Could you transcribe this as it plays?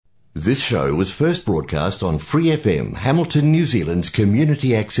This show was first broadcast on Free FM, Hamilton, New Zealand's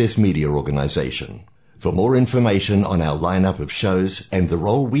community access media organisation. For more information on our lineup of shows and the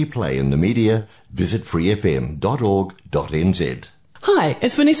role we play in the media, visit freefm.org.nz. Hi,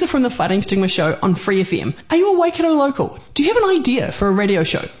 it's Vanessa from the Fighting Stigma Show on Free FM. Are you a Waikato local? Do you have an idea for a radio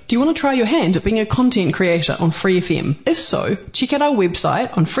show? Do you want to try your hand at being a content creator on Free FM? If so, check out our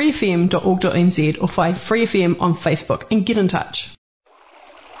website on freefm.org.nz or find Free FM on Facebook and get in touch.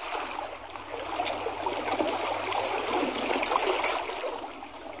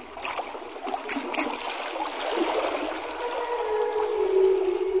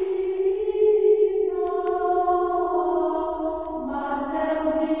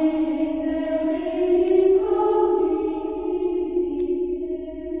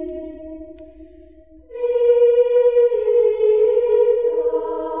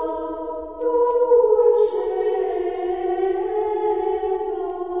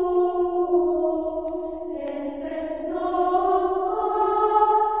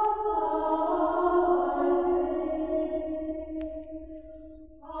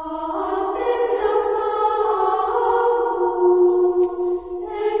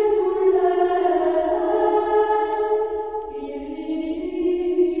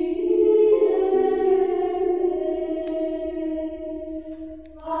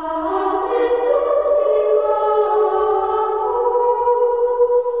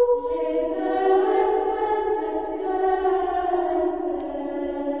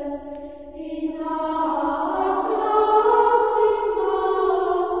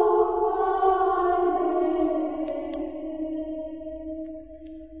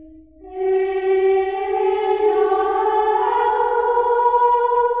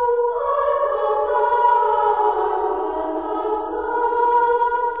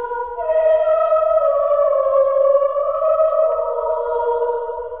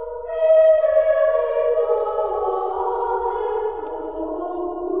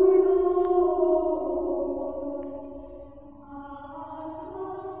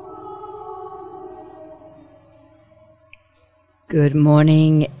 Good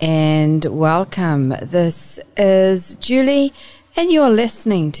morning and welcome. This is Julie and you're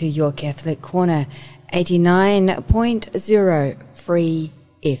listening to Your Catholic Corner, 89.0 Free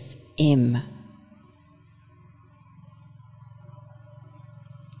FM.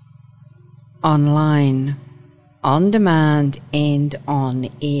 Online, on demand and on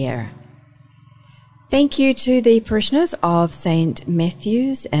air. Thank you to the parishioners of St.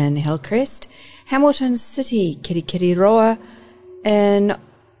 Matthew's in Hillcrest, Hamilton City, Kirikiriroa, in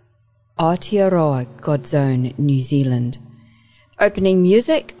Aotearoa, Godzone, New Zealand. Opening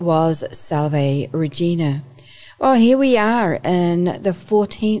music was Salve Regina. Well, here we are in the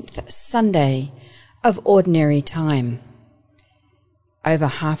 14th Sunday of Ordinary Time, over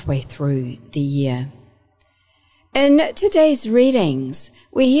halfway through the year. In today's readings,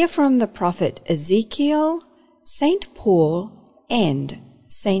 we hear from the prophet Ezekiel, St. Paul, and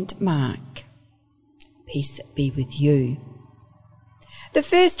St. Mark. Peace be with you. The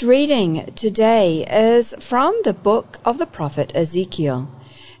first reading today is from the book of the prophet Ezekiel,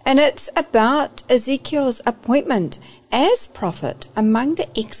 and it's about Ezekiel's appointment as prophet among the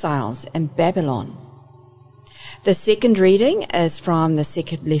exiles in Babylon. The second reading is from the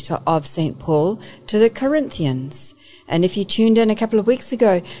second letter of St. Paul to the Corinthians, and if you tuned in a couple of weeks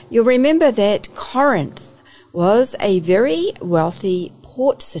ago, you'll remember that Corinth was a very wealthy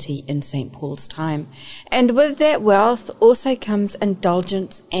port city in St. Paul's time, and with that wealth also comes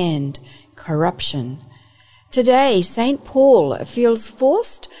indulgence and corruption. Today, St. Paul feels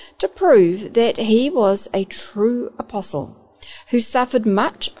forced to prove that he was a true apostle who suffered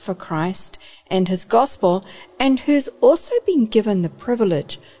much for Christ and his gospel, and who's also been given the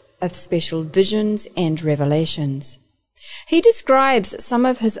privilege of special visions and revelations. He describes some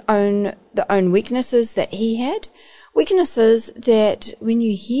of the own weaknesses that he had, weaknesses that when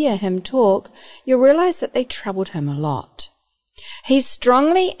you hear him talk, you realize that they troubled him a lot. He's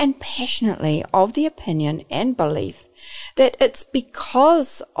strongly and passionately of the opinion and belief that it's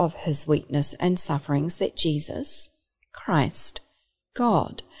because of his weakness and sufferings that Jesus, Christ,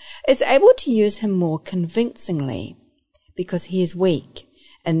 God, is able to use him more convincingly, because he is weak,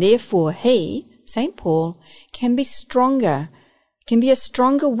 and therefore he, St. Paul, can be a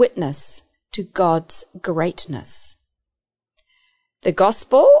stronger witness to God's greatness. The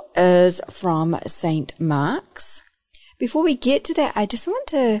Gospel is from St. Mark's. Before we get to that, I just want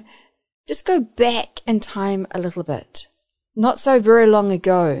to go back in time a little bit. Not so very long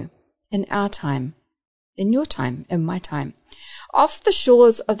ago, in our time, in your time, in my time. Off the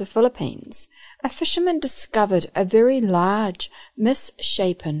shores of the Philippines, a fisherman discovered a very large,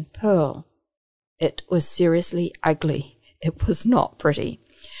 misshapen pearl. It was seriously ugly. It was not pretty.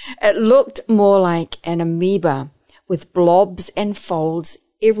 It looked more like an amoeba with blobs and folds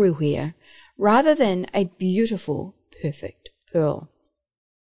everywhere rather than a beautiful, perfect pearl.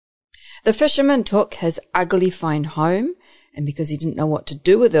 The fisherman took his ugly find home, and because he didn't know what to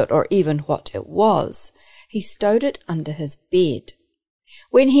do with it or even what it was, he stowed it under his bed.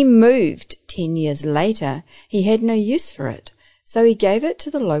 When he moved 10 years later, he had no use for it, so he gave it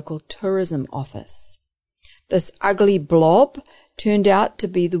to the local tourism office. This ugly blob turned out to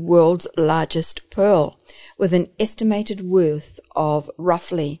be the world's largest pearl, with an estimated worth of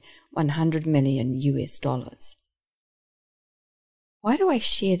roughly $100 million. Why do I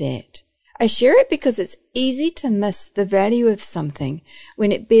share that? I share it because it's easy to miss the value of something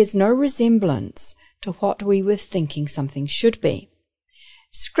when it bears no resemblance to what we were thinking something should be.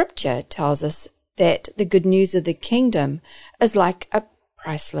 Scripture tells us that the good news of the kingdom is like a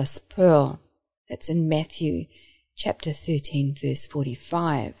priceless pearl. That's in Matthew chapter 13, verse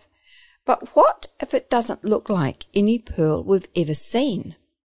 45. But what if it doesn't look like any pearl we've ever seen?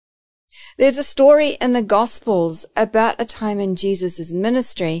 There's a story in the Gospels about a time in Jesus'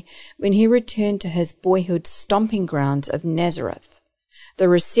 ministry when he returned to his boyhood stomping grounds of Nazareth. The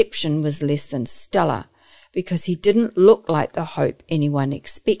reception was less than stellar because he didn't look like the hope anyone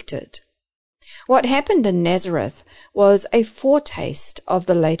expected. What happened in Nazareth was a foretaste of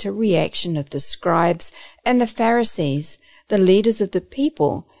the later reaction of the scribes and the Pharisees, the leaders of the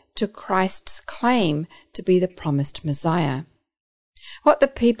people, to Christ's claim to be the promised Messiah. What the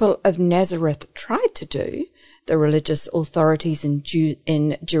people of Nazareth tried to do, the religious authorities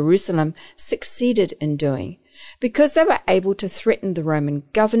in Jerusalem succeeded in doing, because they were able to threaten the Roman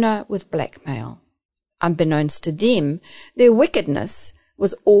governor with blackmail. Unbeknownst to them, their wickedness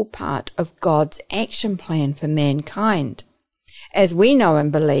was all part of God's action plan for mankind. As we know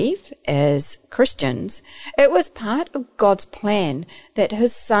and believe, as Christians, it was part of God's plan that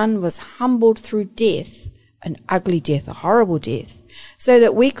his Son was humbled through death, an ugly death, a horrible death, so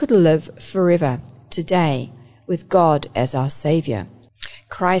that we could live forever today with God as our Saviour.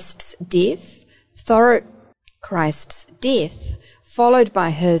 Christ's death, followed by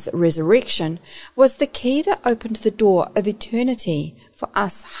his resurrection, was the key that opened the door of eternity for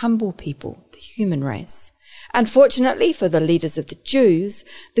us humble people, the human race. Unfortunately for the leaders of the Jews,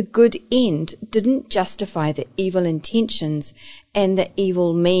 the good end didn't justify the evil intentions and the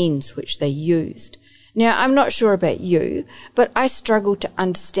evil means which they used. Now, I'm not sure about you, but I struggle to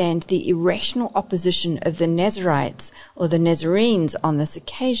understand the irrational opposition of the Nazarites or the Nazarenes on this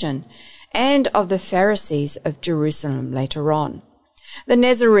occasion, and of the Pharisees of Jerusalem later on. The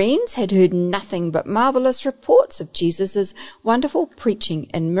Nazarenes had heard nothing but marvelous reports of Jesus' wonderful preaching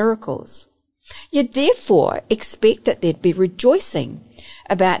and miracles. You'd therefore expect that there'd be rejoicing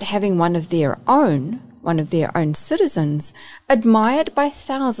about having one of their own citizens, admired by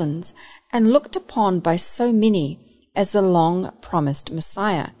thousands and looked upon by so many as the long-promised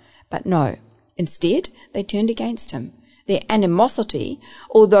Messiah. But no, instead they turned against him. Their animosity,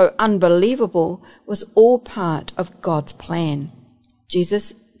 although unbelievable, was all part of God's plan.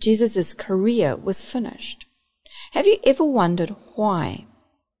 Jesus' career was finished. Have you ever wondered why?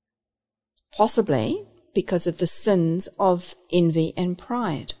 Possibly because of the sins of envy and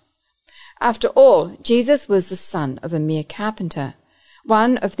pride. After all, Jesus was the son of a mere carpenter,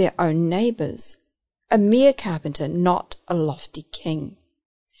 one of their own neighbours, a mere carpenter, not a lofty king.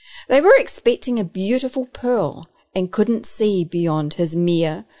 They were expecting a beautiful pearl and couldn't see beyond his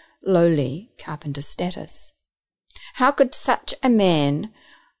mere lowly carpenter status. How could such a man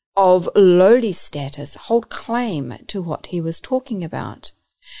of lowly status hold claim to what he was talking about?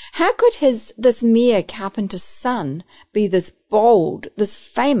 How could this mere carpenter's son be this bold, this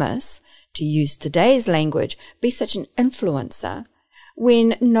famous, to use today's language, be such an influencer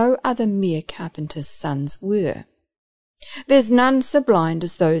when no other mere carpenter's sons were? There's none so blind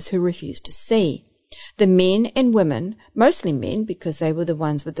as those who refuse to see. The men and women, mostly men because they were the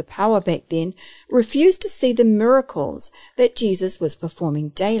ones with the power back then, refused to see the miracles that Jesus was performing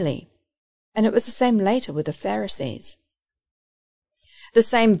daily. And it was the same later with the Pharisees. The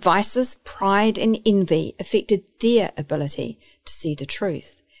same vices, pride and envy affected their ability to see the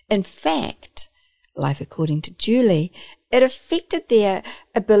truth. In fact, life according to Julie, it affected their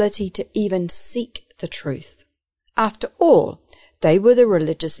ability to even seek the truth. After all, they were the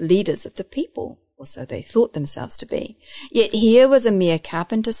religious leaders of the people, or so they thought themselves to be. Yet here was a mere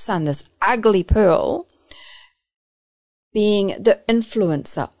carpenter's son, this ugly pearl, being the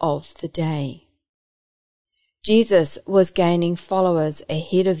influencer of the day. Jesus was gaining followers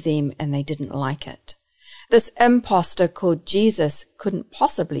ahead of them and they didn't like it. This imposter called Jesus couldn't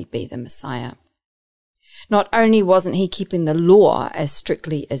possibly be the Messiah. Not only wasn't he keeping the law as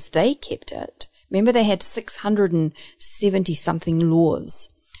strictly as they kept it, remember they had 670-something laws.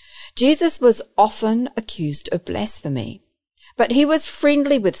 Jesus was often accused of blasphemy, but he was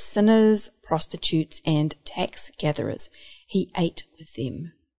friendly with sinners, prostitutes, and tax gatherers. He ate with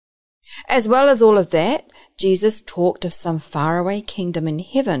them. As well as all of that, Jesus talked of some faraway kingdom in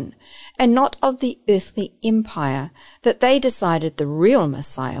heaven and not of the earthly empire that they decided the real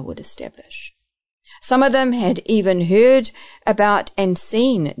Messiah would establish. Some of them had even heard about and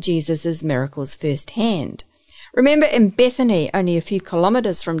seen Jesus' miracles firsthand. Remember, in Bethany, only a few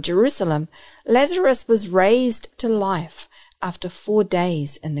kilometers from Jerusalem, Lazarus was raised to life after 4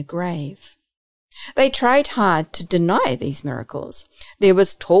 days in the grave. They tried hard to deny these miracles. There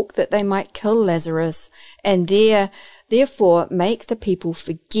was talk that they might kill Lazarus and therefore make the people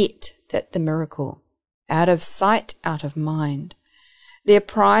forget that the miracle. Out of sight, out of mind. Their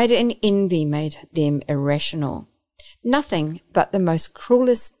pride and envy made them irrational. Nothing but the most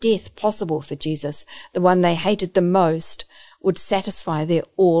cruelest death possible for Jesus, the one they hated the most, would satisfy their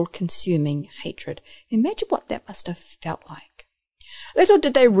all-consuming hatred. Imagine what that must have felt like. Little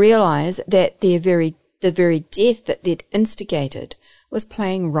did they realize that the very death that they'd instigated was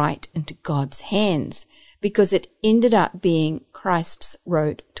playing right into God's hands, because it ended up being Christ's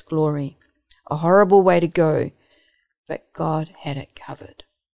road to glory. A horrible way to go, but God had it covered.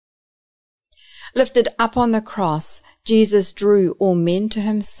 Lifted up on the cross, Jesus drew all men to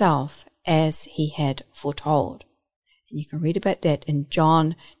himself as he had foretold. And you can read about that in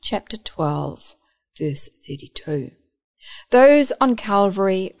John chapter 12, verse 32. Those on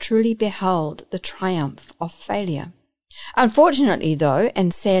Calvary truly beheld the triumph of failure. Unfortunately, though,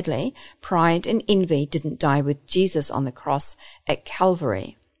 and sadly, pride and envy didn't die with Jesus on the cross at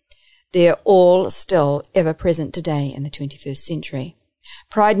Calvary. They're all still ever present today in the 21st century.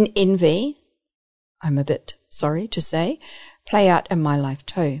 Pride and envy, I'm a bit sorry to say, play out in my life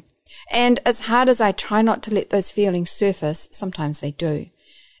too. And as hard as I try not to let those feelings surface, sometimes they do.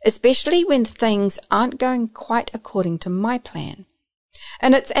 Especially when things aren't going quite according to my plan.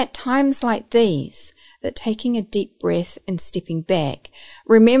 And it's at times like these that taking a deep breath and stepping back,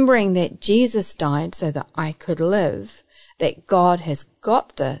 remembering that Jesus died so that I could live, that God has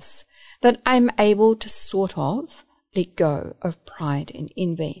got this, that I'm able to sort of let go of pride and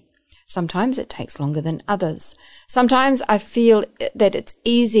envy. Sometimes it takes longer than others. Sometimes I feel that it's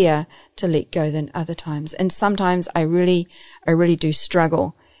easier to let go than other times. And sometimes I really do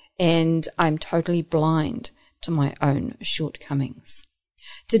struggle. And I'm totally blind to my own shortcomings.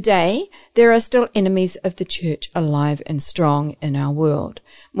 Today, there are still enemies of the church alive and strong in our world.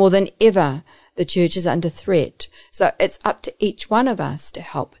 More than ever, the church is under threat. So it's up to each one of us to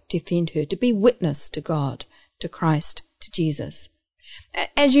help defend her, to be witness to God, to Christ, to Jesus.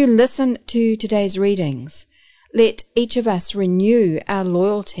 As you listen to today's readings, let each of us renew our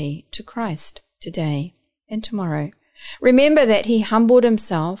loyalty to Christ today and tomorrow. Remember that he humbled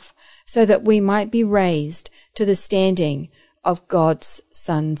himself so that we might be raised to the standing of God's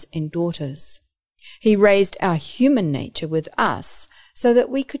sons and daughters. He raised our human nature with us so that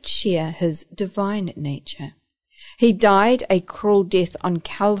we could share his divine nature. He died a cruel death on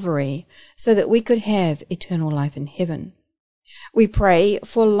Calvary so that we could have eternal life in heaven. We pray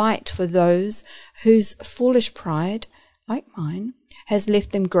for light for those whose foolish pride, like mine, has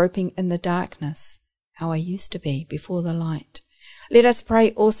left them groping in the darkness, how I used to be before the light. Let us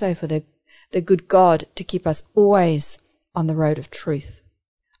pray also for the good God to keep us always on the road of truth,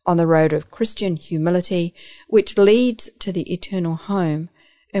 on the road of Christian humility, which leads to the eternal home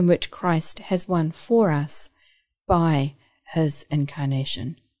in which Christ has won for us by his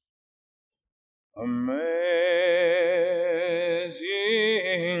incarnation. Amazing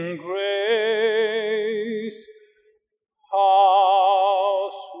grace, how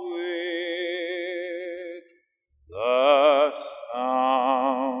sweet the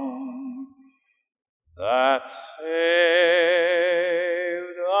sound that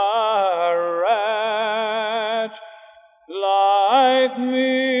saved a wretch like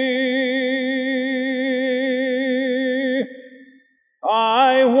me.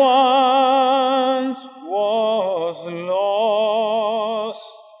 I once was lost,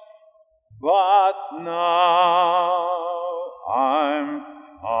 but now I'm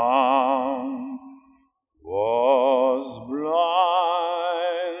found. Was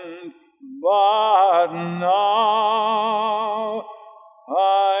blind, but now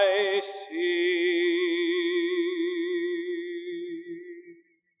I see.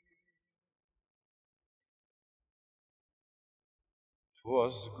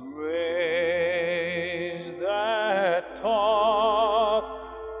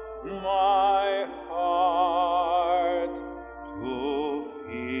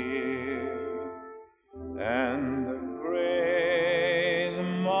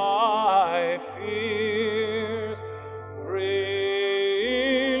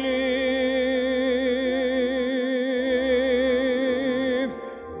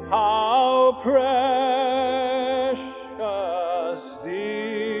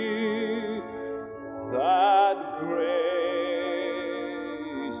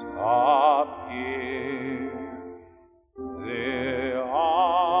 appear. The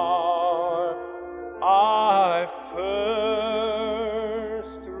hour I first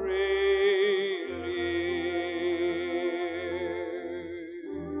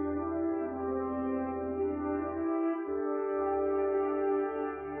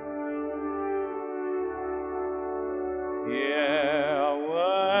yeah,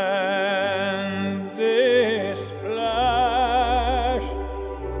 when this flesh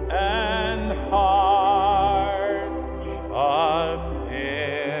and heart shall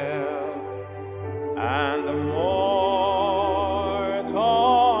fail, and the mortal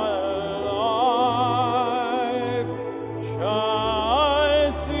life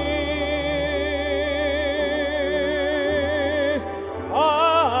shall cease,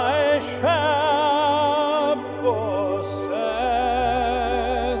 I shall possess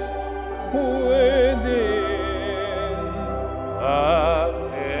within a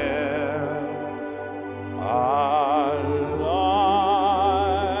veil a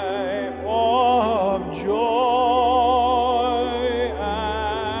life of joy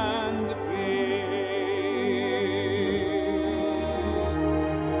and peace.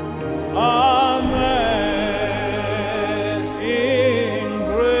 Amazing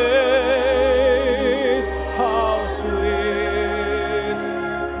grace, how sweet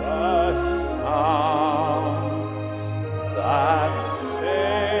the sound that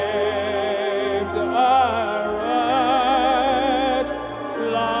saved a wretch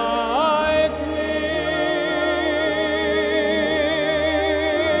like me.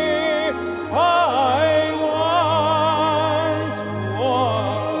 I once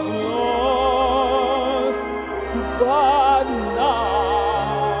was lost, but now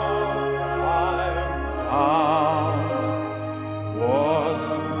I'm found. Was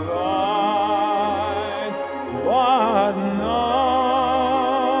blind, but now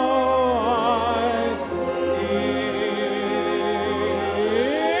I see.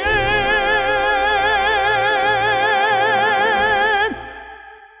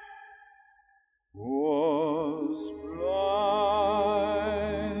 Was blind,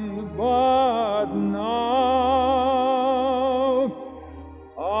 but now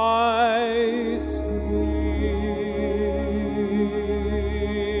I see.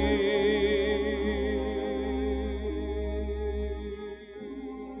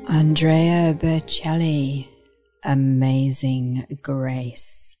 Andrea Bocelli, Amazing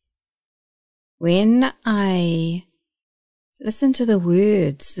Grace. When I listen to the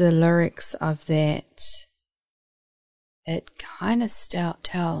words, the lyrics of that, it kind of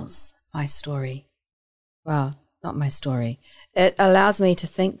tells my story. Well, not my story. It allows me to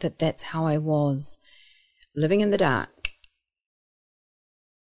think that that's how I was, living in the dark.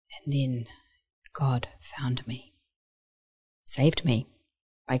 And then God found me, saved me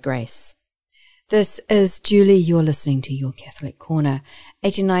by grace. This is Julie. You're listening to Your Catholic Corner,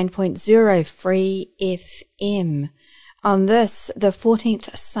 89.0 Free FM, on this, the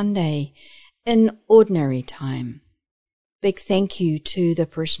 14th Sunday in Ordinary Time. Big thank you to the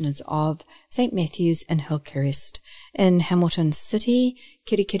parishioners of St. Matthew's in Hillcrest in Hamilton City,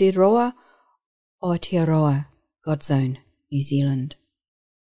 Kirikiriroa, Aotearoa, Godzone, New Zealand.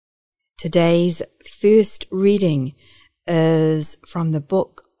 Today's first reading is from the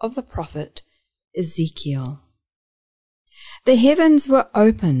book of the prophet Ezekiel. The heavens were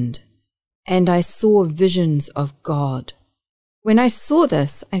opened, and I saw visions of God. When I saw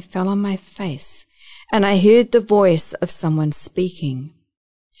this, I fell on my face, and I heard the voice of someone speaking.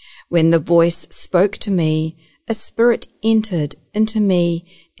 When the voice spoke to me, a spirit entered into me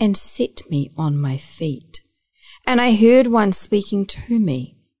and set me on my feet. And I heard one speaking to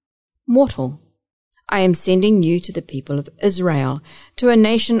me, Mortal, I am sending you to the people of Israel, to a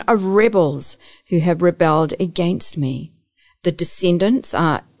nation of rebels who have rebelled against me. The descendants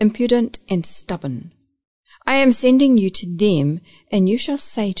are impudent and stubborn. I am sending you to them, and you shall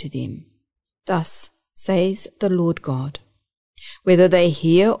say to them, Thus says the Lord God. Whether they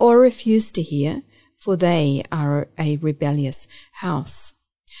hear or refuse to hear, for they are a rebellious house,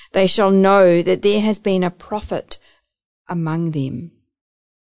 they shall know that there has been a prophet among them.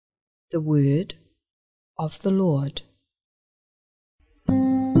 The word of the Lord.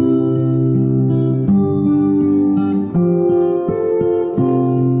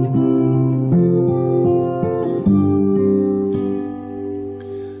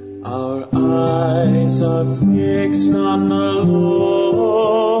 Our eyes are fixed on the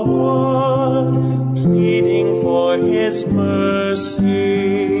Lord, pleading for His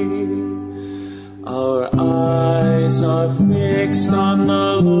mercy. Our eyes are fixed on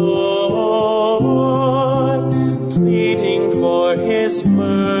the Lord, pleading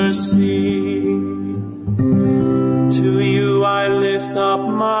mercy. To you I lift up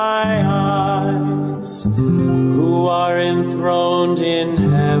my eyes, who are enthroned in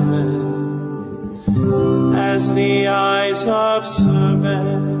heaven, as the eyes of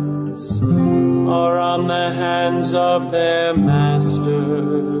servants are on the hands of their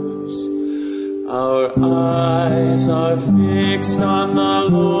masters. Our eyes are fixed on the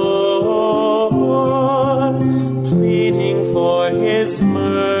Lord, pleading for His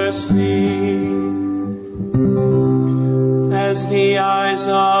mercy. As the eyes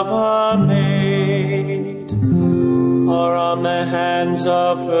of a maid are on the hands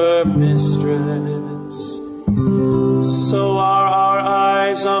of her mistress, so are our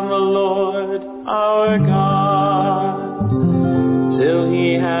eyes on the Lord our God, till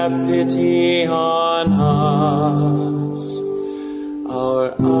He have pity on us.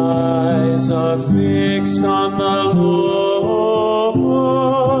 Our eyes are fixed on the Lord,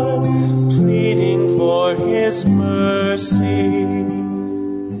 pleading for His mercy.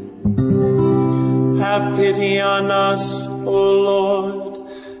 Have pity on us, O Lord,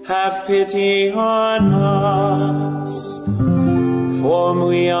 have pity on us, for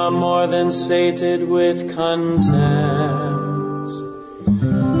we are more than sated with contempt.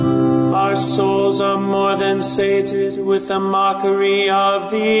 Our souls are more than sated with the mockery of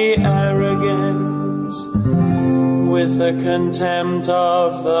the arrogant, with the contempt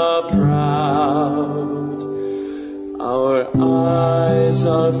of the proud. Our eyes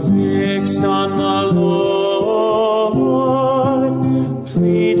are fixed on the Lord,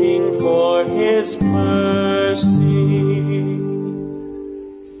 pleading for His mercy.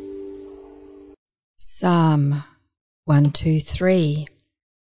 Psalm 123.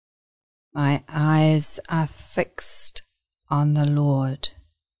 My eyes are fixed on the Lord.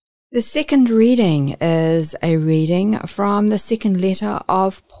 The second reading is a reading from the second letter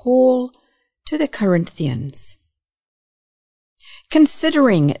of Paul to the Corinthians.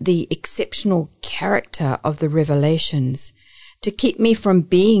 Considering the exceptional character of the revelations, to keep me from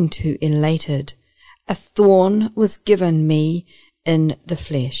being too elated, a thorn was given me in the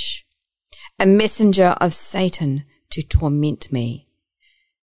flesh, a messenger of Satan to torment me,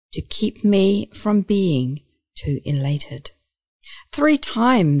 to keep me from being too elated. 3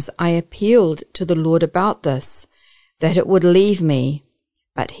 times I appealed to the Lord about this, that it would leave me.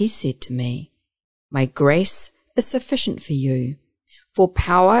 But He said to me, My grace is sufficient for you, for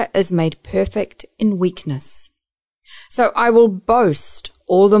power is made perfect in weakness. So I will boast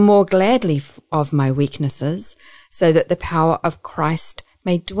all the more gladly of my weaknesses, so that the power of Christ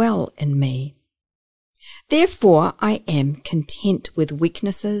may dwell in me. Therefore I am content with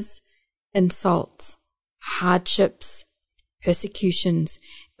weaknesses, insults, hardships, persecutions,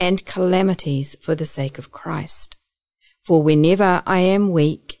 and calamities for the sake of Christ. For whenever I am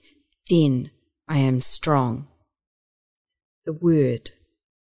weak, then I am strong. The word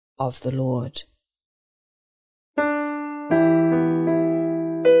of the Lord.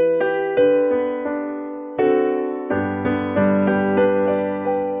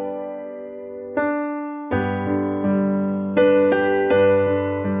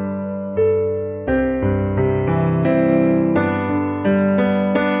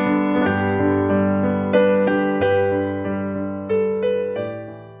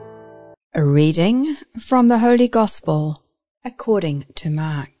 A reading from the Holy Gospel according to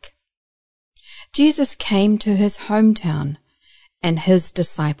Mark. Jesus came to his hometown, and his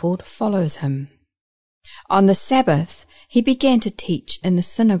disciple follows him. On the Sabbath, he began to teach in the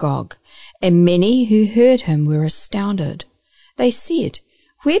synagogue, and many who heard him were astounded. They said,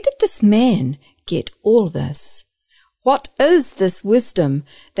 Where did this man get all this? What is this wisdom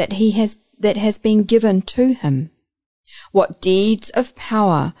that has been given to him? What deeds of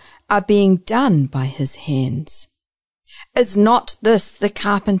power are being done by his hands? Is not this the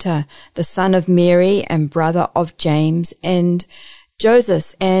carpenter, the son of Mary and brother of James and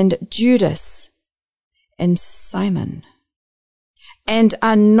Joseph and Judas and Simon? And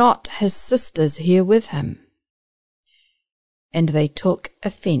are not his sisters here with him? And they took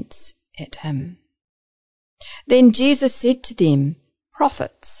offense at him. Then Jesus said to them,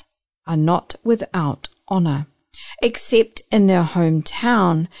 Prophets are not without honor, except in their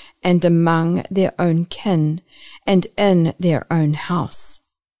hometown and among their own kin and in their own house.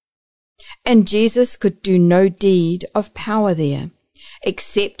 And Jesus could do no deed of power there,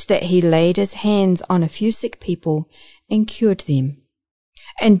 except that he laid his hands on a few sick people and cured them.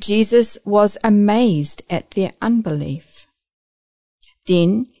 And Jesus was amazed at their unbelief.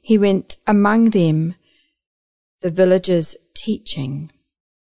 Then he went among them, the villages, teaching.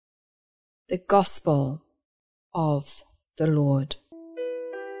 The Gospel of the Lord.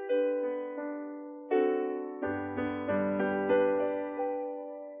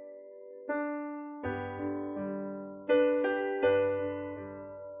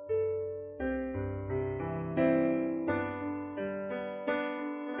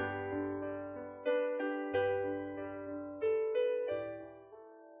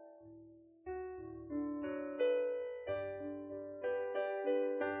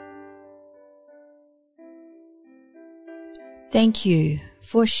 Thank you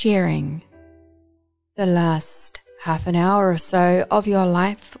for sharing the last half an hour or so of your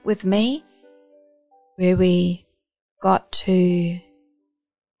life with me, where we got to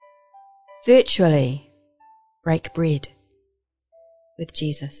virtually break bread with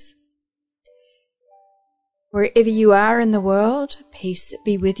Jesus. Wherever you are in the world, peace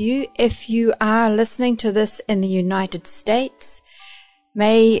be with you. If you are listening to this in the United States,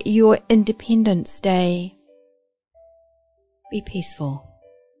 may your Independence Day be peaceful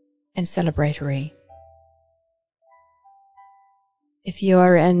and celebratory. If you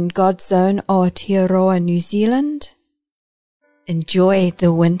are in God's Zone Aotearoa, New Zealand, enjoy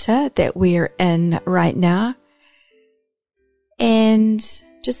the winter that we're in right now and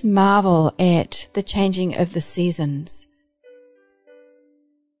just marvel at the changing of the seasons.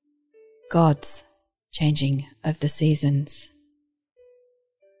 God's changing of the seasons.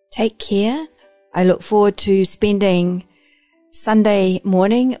 Take care. I look forward to spending Sunday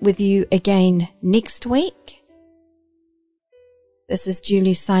morning with you again next week. This is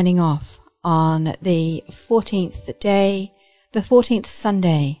Julie signing off on the 14th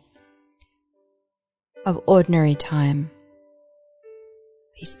Sunday of Ordinary Time.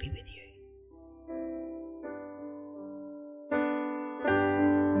 Peace be with you.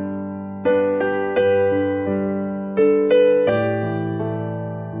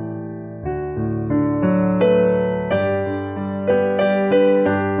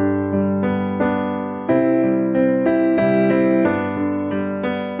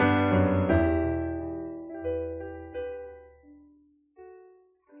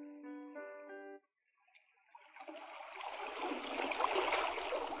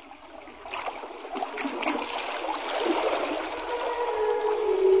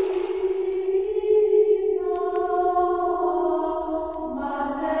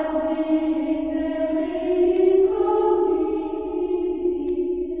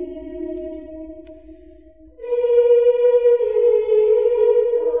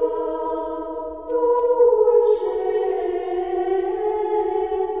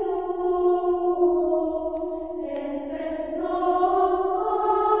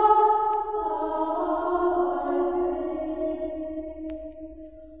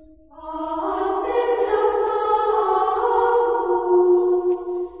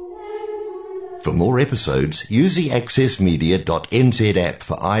 For more episodes, use the accessmedia.nz app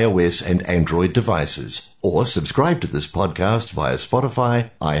for iOS and Android devices, or subscribe to this podcast via Spotify,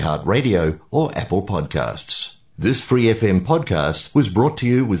 iHeartRadio, or Apple Podcasts. This Free FM podcast was brought to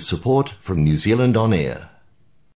you with support from New Zealand On Air.